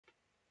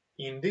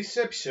In this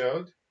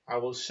episode, I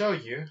will show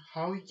you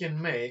how you can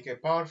make a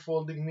power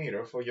folding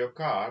mirror for your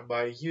car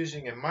by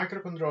using a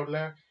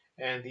microcontroller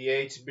and the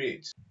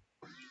H-bridge.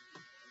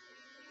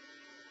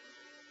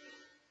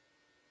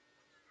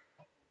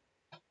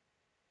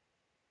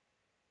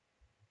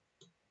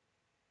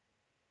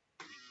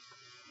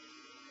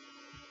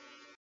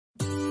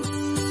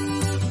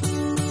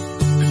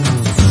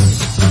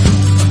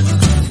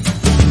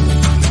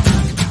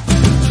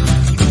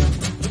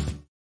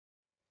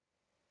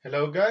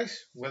 Hello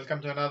guys,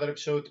 welcome to another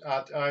episode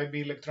at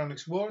IB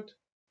Electronics World.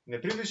 In the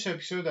previous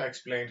episode I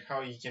explained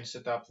how you can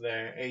set up the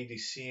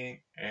ADC.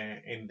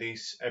 In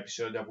this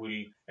episode I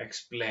will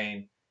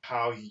explain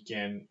how you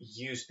can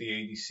use the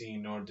ADC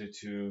in order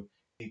to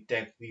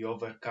detect the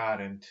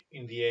overcurrent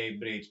in the A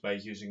bridge by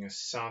using a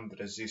shunt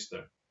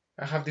resistor.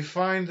 I have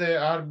defined the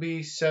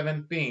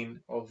RB7 pin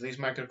of this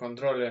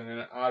microcontroller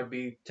and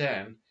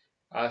RB10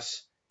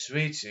 as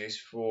switches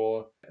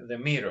for the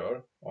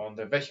mirror on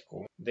the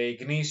vehicle. The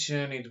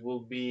ignition, it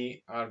will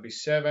be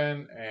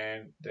RB7,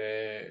 and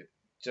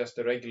just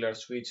a regular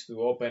switch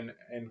to open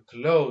and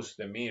close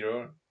the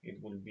mirror, it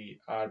will be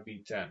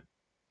RB10.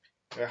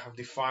 I have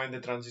defined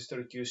the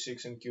transistor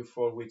Q6 and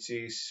Q4, which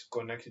is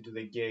connected to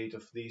the gate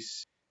of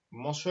these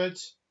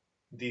MOSFETs,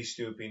 these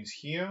two pins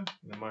here,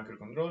 the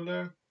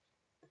microcontroller,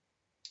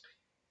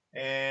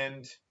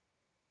 and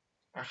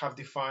I have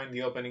defined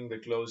the opening, the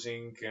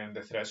closing, and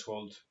the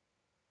threshold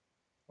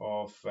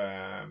of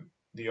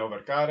the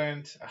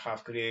overcurrent. I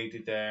have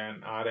created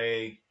an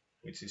array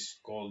which is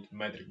called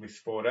metric with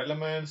 4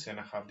 elements, and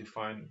I have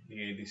defined the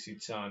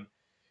ADC shunt,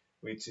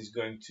 which is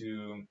going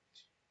to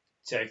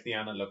check the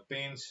analog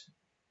pins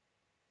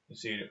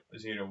 0,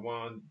 0,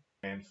 1,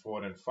 and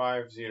 4 and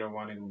 5. 0,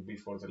 1 it will be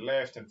for the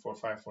left, and 4,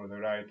 5 for the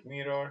right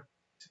mirror.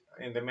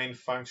 In the main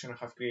function I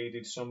have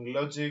created some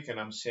logic, and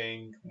I'm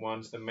saying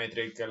once the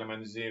metric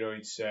element 0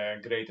 is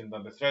greater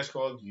than the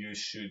threshold, you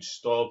should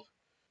stop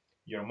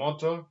your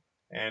motor,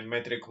 and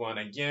metric 1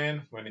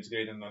 again, when it's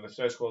greater than the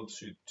threshold,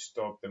 should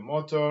stop the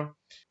motor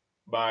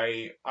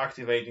by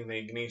activating the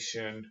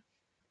ignition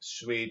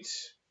switch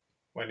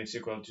when it's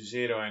equal to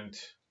 0 and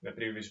the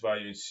previous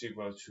value is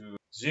equal to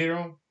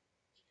 0,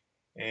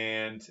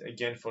 and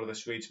again for the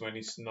switch when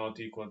it's not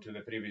equal to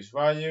the previous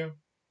value.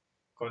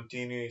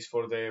 Continue is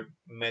for the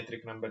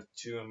metric number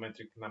 2 and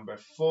metric number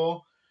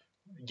 4.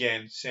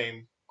 Again,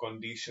 same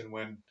condition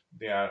when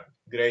they are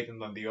greater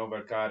than the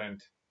overcurrent,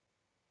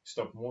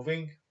 stop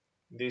moving.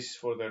 This is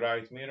for the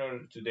right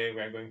mirror. Today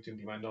we are going to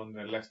implement on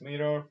the left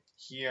mirror.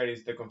 Here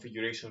is the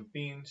configuration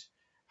pins.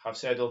 Have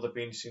set all the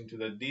pins into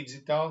the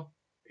digital.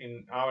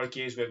 In our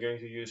case we are going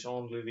to use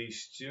only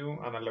these two,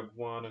 analog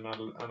 1 and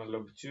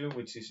analog 2,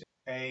 which is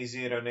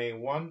A0 and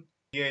A1.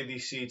 The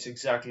ADC, it's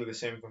exactly the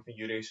same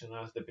configuration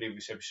as the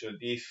previous episode.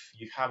 If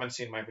you haven't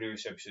seen my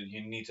previous episode,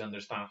 you need to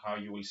understand how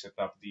you will set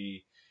up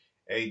the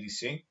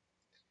ADC.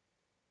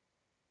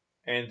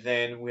 And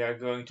then we are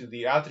going to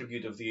the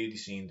attribute of the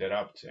ADC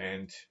interrupt,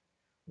 and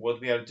what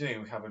we are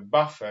doing, we have a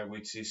buffer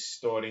which is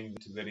storing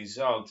to the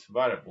result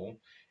variable,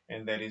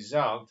 and the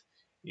result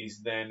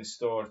is then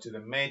stored to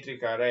the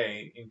matrix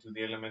array into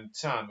the element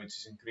shunt, which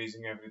is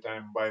increasing every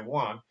time by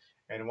 1,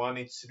 and when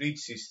it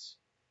reaches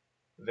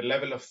the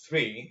level of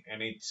 3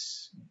 and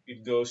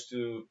it goes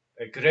to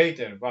a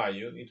greater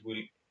value, it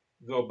will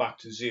go back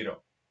to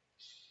 0.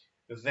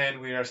 Then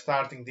we are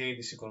starting the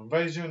ADC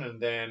conversion and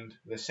then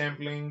the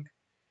sampling,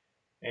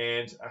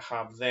 and I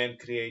have then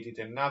created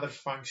another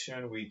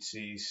function which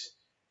is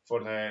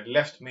for the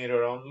left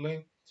mirror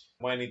only.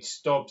 When it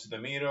stops the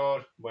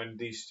mirror, when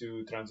these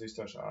two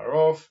transistors are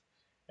off,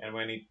 and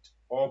when it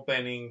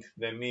opening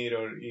the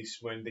mirror is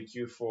when the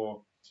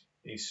Q4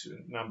 is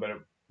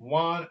number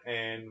 1,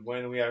 and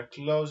when we are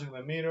closing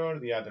the mirror,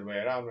 the other way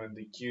around, when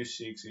the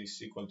Q6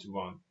 is equal to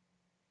 1.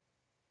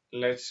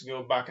 Let's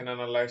go back and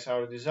analyze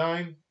our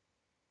design.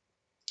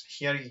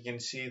 Here you can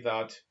see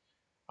that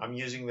I'm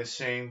using the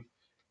same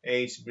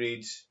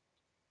H-bridge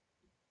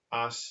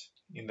as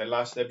in the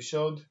last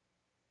episode,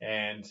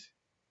 and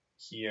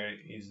here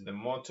is the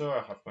motor.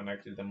 I have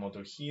connected the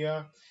motor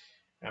here.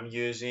 I'm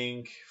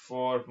using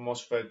 4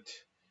 MOSFET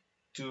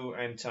 2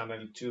 N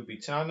channel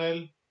 2P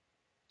channel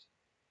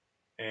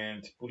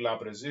and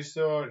pull-up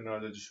resistor in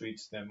order to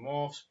switch them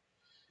off,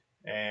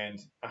 and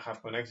I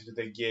have connected to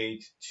the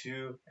gate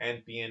 2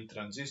 NPN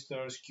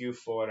transistors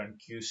Q4 and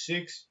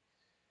Q6,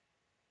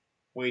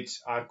 which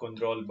are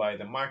controlled by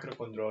the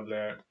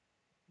microcontroller,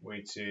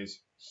 which is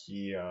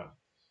here.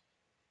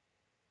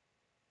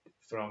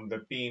 From the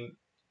pin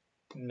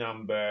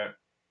number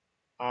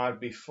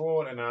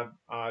RB4 and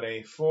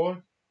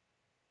RA4.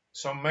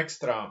 Some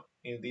extra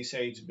in these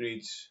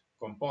H-bridge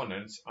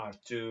components are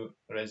 2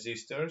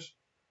 resistors,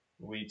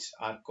 which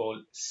are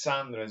called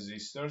shunt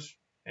resistors,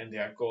 and they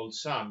are called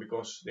shunt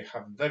because they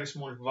have very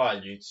small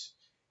values,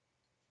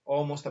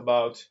 almost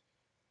about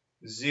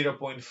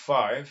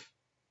 0.5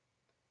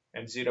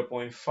 and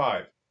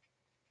 0.5.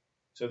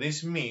 So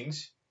this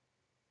means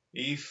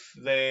if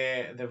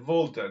the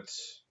voltage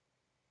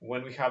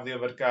when we have the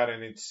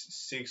overcurrent, it's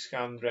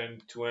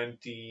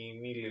 620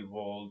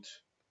 millivolt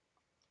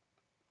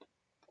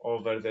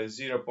over the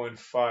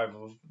 0.5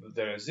 of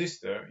the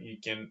resistor, you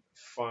can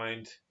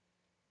find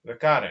the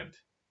current.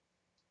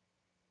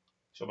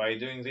 So by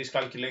doing this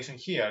calculation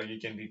here, you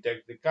can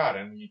detect the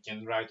current. You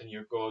can write in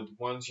your code,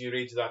 once you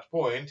reach that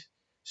point,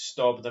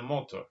 stop the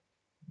motor.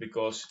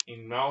 Because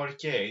in our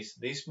case,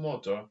 this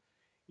motor,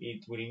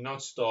 it will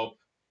not stop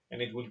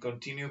and it will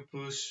continue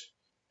push,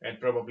 and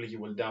probably you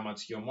will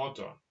damage your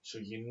motor. So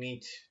you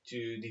need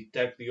to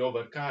detect the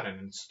overcurrent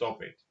and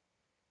stop it.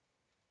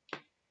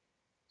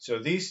 So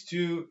these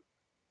two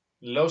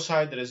low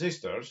side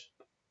resistors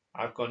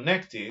are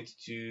connected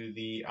to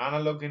the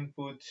analog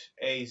input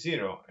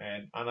A0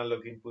 and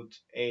analog input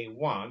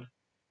A1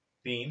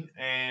 pin,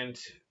 and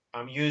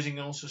I'm using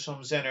also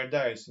some Zener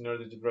diodes in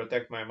order to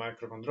protect my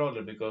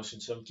microcontroller, because in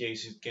some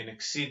cases it can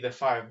exceed the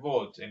 5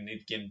 volts and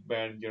it can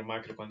burn your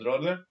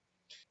microcontroller.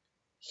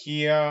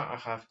 Here I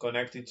have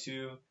connected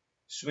two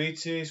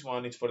switches.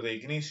 One is for the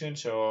ignition,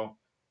 so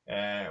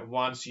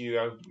once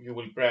you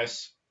will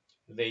press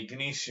the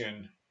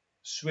ignition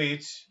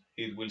switch,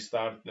 it will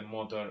start the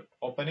motor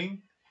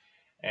opening,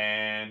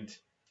 and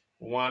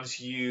once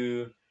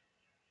you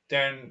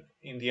turn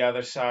in the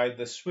other side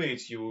the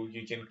switch,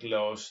 you can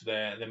close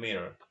the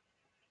mirror.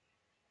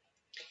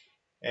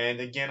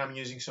 And again, I'm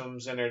using some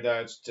Zener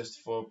diodes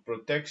just for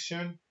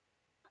protection.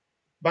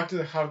 Back to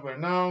the hardware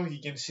now. You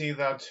can see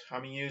that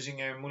I'm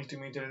using a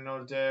multimeter in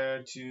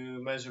order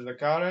to measure the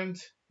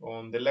current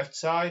on the left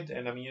side,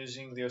 and I'm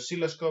using the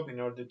oscilloscope in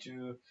order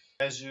to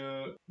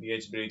measure the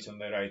H bridge on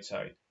the right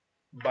side.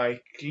 By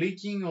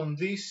clicking on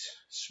this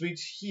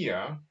switch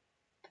here,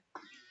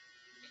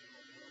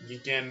 you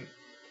can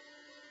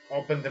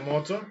open the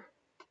motor,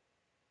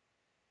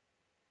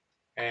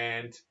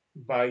 and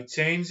by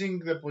changing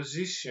the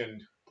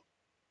position,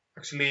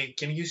 actually,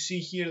 can you see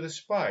here the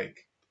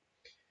spike?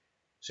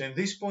 So in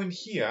this point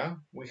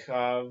here, we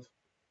have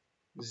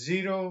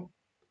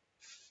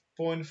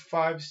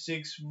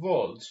 0.56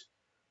 volts,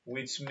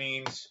 which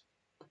means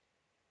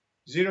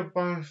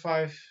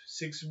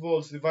 0.56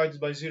 volts divided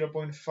by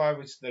 0.5,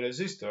 which is the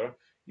resistor,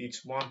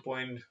 it's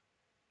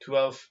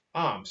 1.12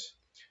 amps.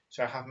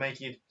 So I have made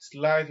it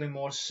slightly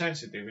more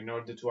sensitive in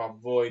order to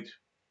avoid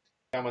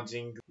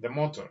damaging the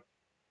motor.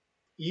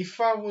 If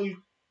I will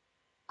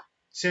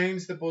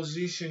change the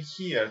position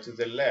here to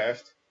the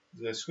left,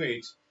 the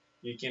switch,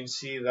 you can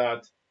see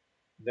that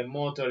the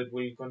motor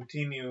will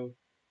continue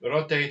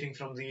rotating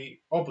from the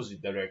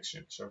opposite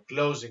direction, so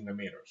closing the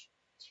mirrors.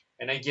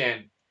 And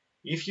again,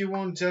 if you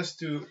want just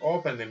to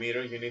open the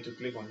mirror, you need to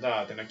click on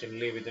that, and I can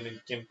leave it and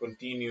it can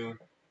continue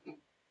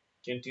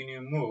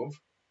move.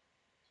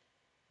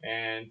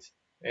 And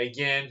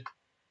again,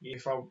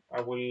 if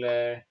I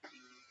will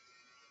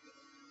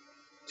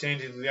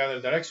change it to the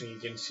other direction, you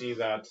can see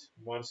that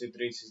once it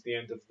reaches the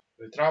end of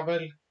the travel,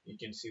 you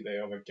can see the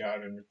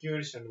overcurrent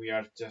occurs, and we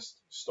are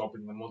just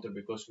stopping the motor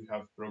because we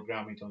have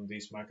programmed it on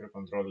this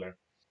microcontroller.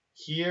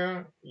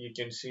 Here you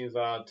can see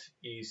that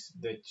is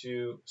the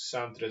two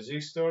shunt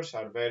resistors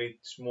are very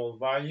small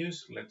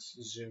values. Let's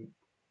zoom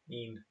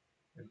in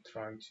and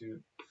try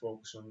to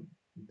focus on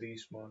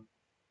this one.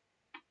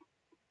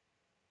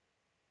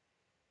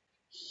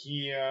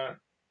 Here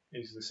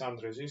is the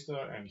shunt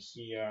resistor, and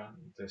here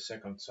the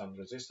second shunt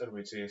resistor,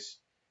 which is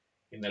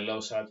in the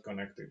low side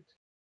connected.